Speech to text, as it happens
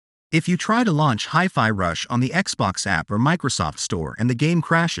If you try to launch Hi-Fi Rush on the Xbox app or Microsoft Store and the game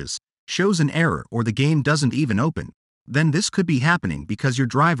crashes, shows an error, or the game doesn't even open, then this could be happening because your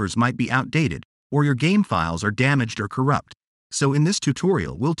drivers might be outdated or your game files are damaged or corrupt. So in this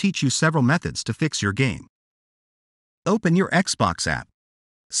tutorial we'll teach you several methods to fix your game. Open your Xbox app.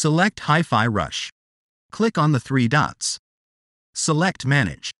 Select Hi-Fi Rush. Click on the three dots. Select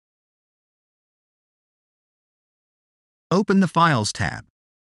Manage. Open the Files tab.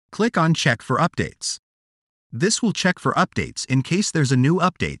 Click on Check for Updates. This will check for updates in case there's a new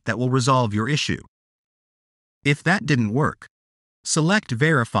update that will resolve your issue. If that didn't work, select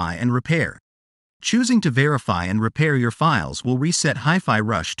Verify and Repair. Choosing to verify and repair your files will reset Hi-Fi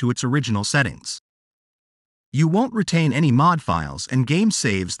Rush to its original settings. You won't retain any mod files, and game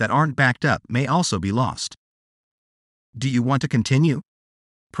saves that aren't backed up may also be lost. Do you want to continue?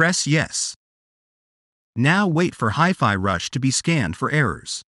 Press Yes. Now wait for Hi-Fi Rush to be scanned for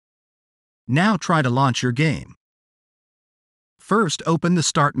errors. Now try to launch your game. First, open the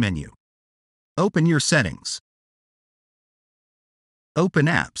Start menu. Open your settings. Open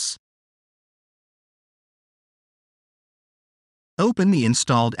Apps. Open the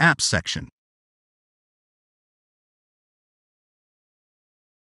Installed Apps section.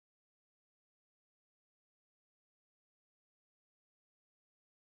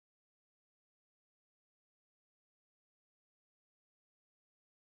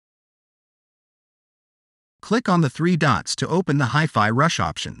 Click on the three dots to open the Hi-Fi Rush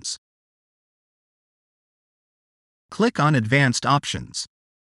options. Click on Advanced Options.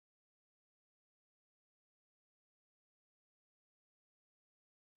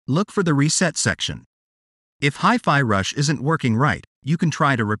 Look for the Reset section. If Hi-Fi Rush isn't working right, you can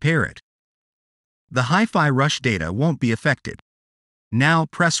try to repair it. The Hi-Fi Rush data won't be affected. Now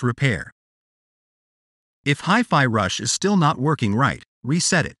press Repair. If Hi-Fi Rush is still not working right,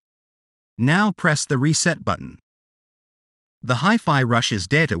 reset it. Now press the Reset button. The Hi-Fi Rush's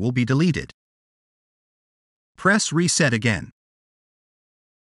data will be deleted. Press Reset again.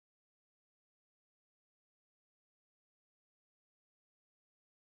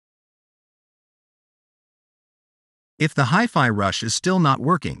 If the Hi-Fi Rush is still not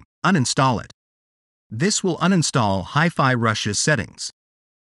working, uninstall it. This will uninstall Hi-Fi Rush's settings.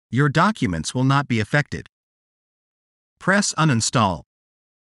 Your documents will not be affected. Press Uninstall.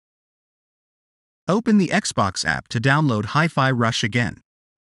 Open the Xbox app to download Hi-Fi Rush again.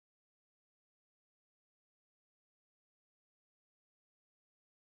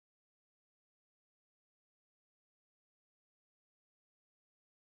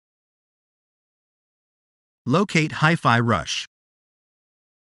 Locate Hi-Fi Rush.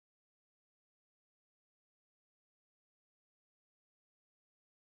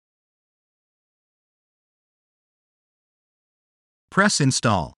 Press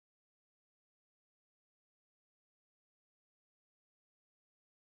Install.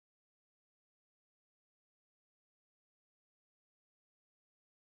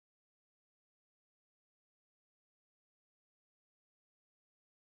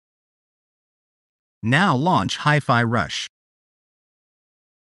 Now launch Hi-Fi Rush.